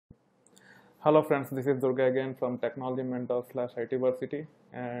Hello friends, this is Durga again from Technology Mentor / ITversity,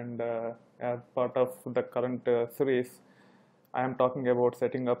 and as part of the current series, I am talking about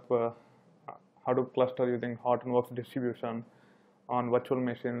setting up Hadoop cluster using Hortonworks distribution on virtual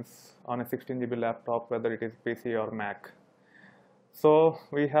machines on a 16 GB laptop, whether it is PC or Mac. So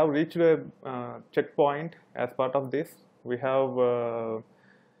we have reached a checkpoint as part of this. We have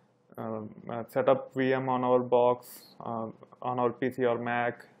set up VM on our box, on our PC or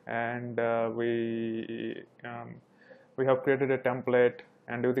Mac, and we have created a template,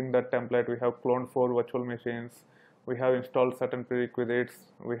 and using that template we have cloned 4 virtual machines. We have installed certain prerequisites.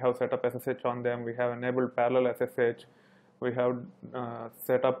 We have set up SSH on them. We have enabled parallel SSH. We have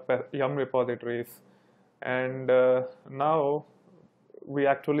set up YUM repositories, and now we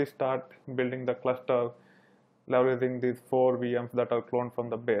actually start building the cluster leveraging these 4 VMs that are cloned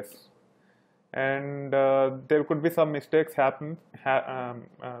from the base. And there could be some mistakes caused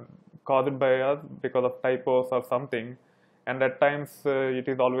by us because of typos or something, and at times it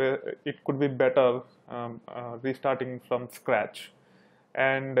could be better restarting from scratch.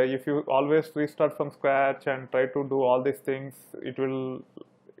 And if you always restart from scratch and try to do all these things, it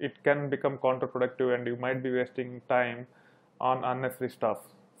can become counterproductive, and you might be wasting time on unnecessary stuff.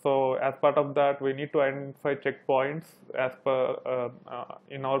 So as part of that, we need to identify checkpoints as per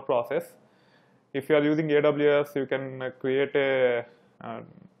in our process. If you are using AWS, you can create uh,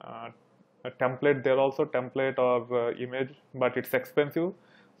 a template there also, template or image, but it's expensive,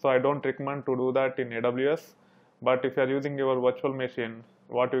 so I don't recommend to do that in AWS. But if you are using your virtual machine,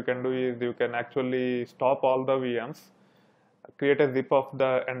 what you can do is you can actually stop all the VMs, create a zip of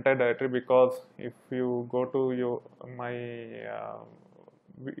the entire directory, because if you go to my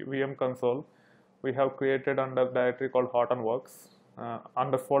VM console, we have created under directory called Hortonworks,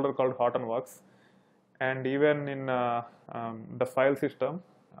 under folder called Hortonworks, and even in the file system,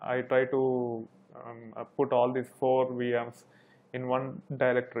 I try to put all these 4 VMs in one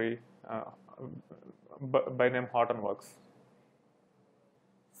directory by name Hortonworks.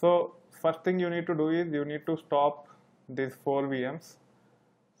 So first thing you need to do is you need to stop these 4 VMs.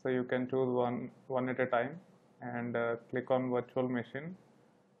 So you can choose one at a time, and click on virtual machine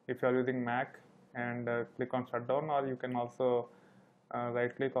if you are using Mac, and click on shutdown, or you can also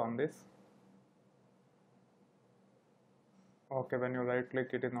right click on this. Okay, when you right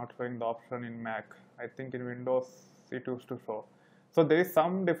click, it is not showing the option in Mac. I think in Windows it used to show. So there is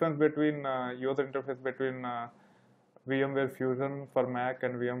some difference between user interface between VMware Fusion for Mac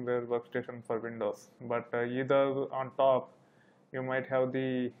and VMware Workstation for Windows. But either on top, you might have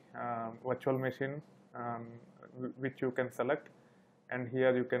the virtual machine, which you can select, and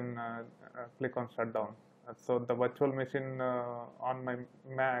here you can click on shutdown. So the virtual machine on my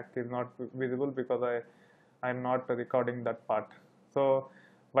Mac is not visible because I'm not recording that part. So,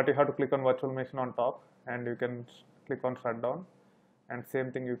 but you have to click on virtual machine on top, and you can click on shutdown, and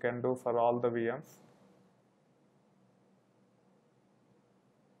same thing you can do for all the VMs.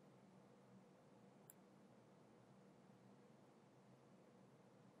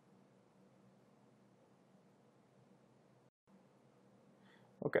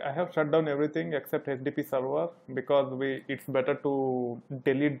 Okay, I have shut down everything except HDP server, because it's better to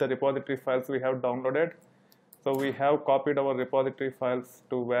delete the repository files we have downloaded. So we have copied our repository files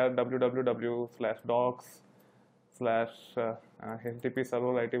to where www/docs/hdp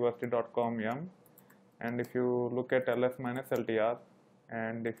server itversity.com yum, and if you look at ls-ltr,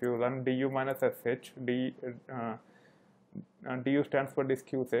 and if you run du-sh, du stands for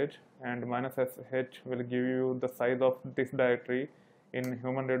disk usage, and -sh will give you the size of this directory in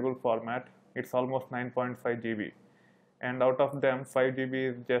human readable format. It's almost 9.5 GB, and out of them 5 GB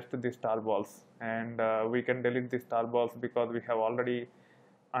is just the starballs, and we can delete the starballs because we have already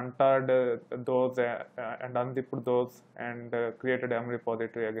untarred those and unzipped those, and created M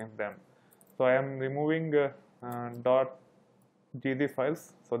repository against them. So I am removing .gz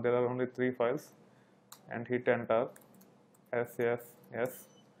files, so there are only 3 files, and hit enter. Yes.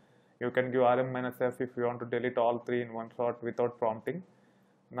 You can give rm-f if you want to delete all 3 in one shot without prompting.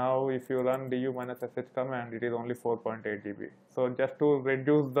 Now if you run du-sh command, it is only 4.8 GB. So just to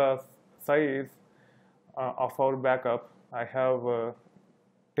reduce the size of our backup, I have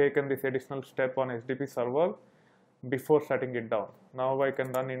taken this additional step on HDP server before shutting it down. Now I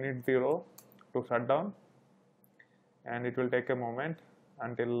can run init 0 to shut down, and it will take a moment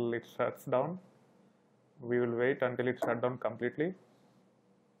until it shuts down. We will wait until it shuts down completely.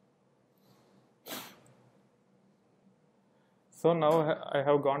 So now I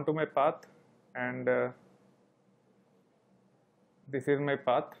have gone to my path, and this is my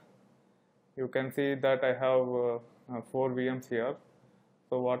path. You can see that I have 4 VMs here.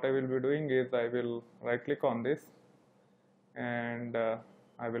 So what I will be doing is I will right click on this, and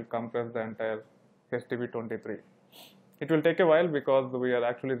I will compress the entire HDP23. It will take a while because we are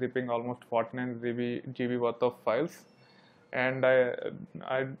actually zipping almost 49 GB worth of files, and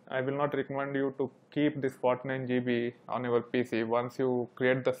I will not recommend you to keep this 49 GB on your PC. Once you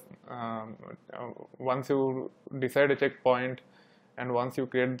create the once you decide a checkpoint, and once you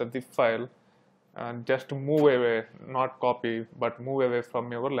create the zip file, just move away, not copy, but move away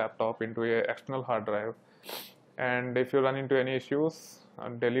from your laptop into a external hard drive. And if you run into any issues,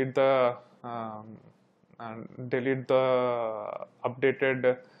 delete the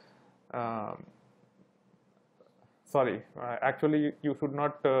updated sorry, actually you should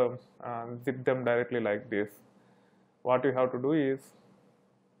not zip them directly like this. What you have to do is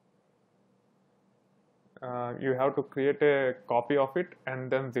you have to create a copy of it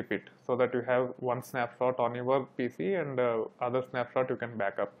and then zip it, so that you have one snapshot on your PC and other snapshot you can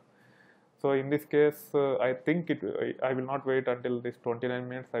back up. So in this case, I think I will not wait until this 29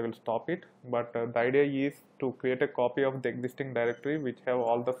 minutes. I will stop it. But the idea is to create a copy of the existing directory which have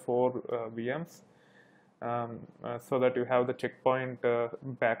all the 4 VMs, so that you have the checkpoint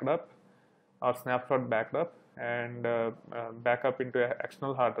backed up or snapshot backed up, and back up into an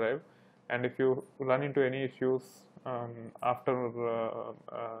external hard drive. And if you run into any issues after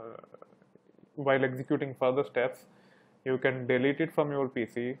while executing further steps, you can delete it from your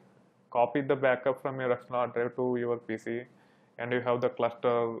PC, copy the backup from your external hard drive to your PC, and you have the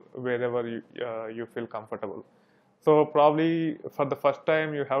cluster wherever you feel comfortable. So probably for the first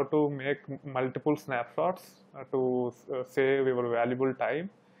time you have to make multiple snapshots to save your valuable time.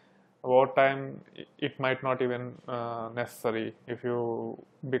 Over time it might not even necessary if you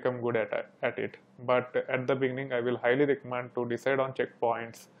become good at it. But at the beginning I will highly recommend to decide on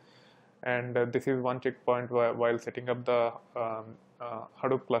checkpoints, and this is one checkpoint while setting up the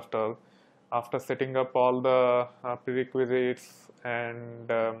Hadoop cluster. After setting up all the prerequisites and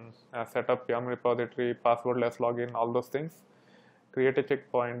set up YAM repository, passwordless login, all those things, create a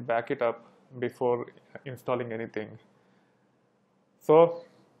checkpoint, back it up before installing anything. So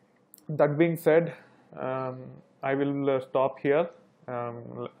that being said, I will stop here.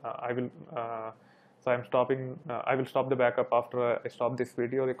 I will so I'm stopping. I will stop the backup after I stop this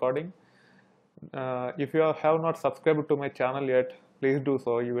video recording. If you have not subscribed to my channel yet, please do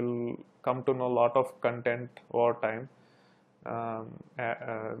so. You will come to know a lot of content over time,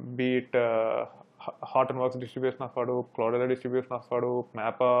 be it Hortonworks distribution of Hadoop, Cloudera distribution of Hadoop,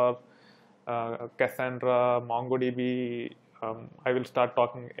 Mapper, Cassandra, MongoDB. I will start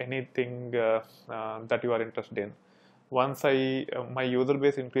talking anything that you are interested in. Once my user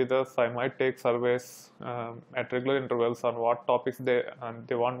base increases, I might take surveys at regular intervals on what topics they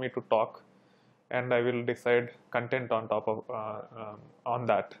want me to talk, and I will decide content on top of on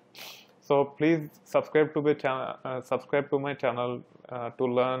that. So please subscribe to my channel to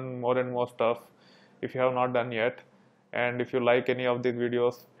learn more and more stuff if you have not done yet. And if you like any of these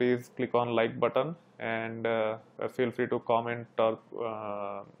videos, please click on like button, and feel free to comment or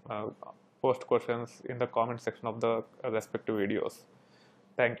post questions in the comment section of the respective videos.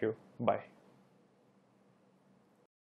 Thank you. Bye.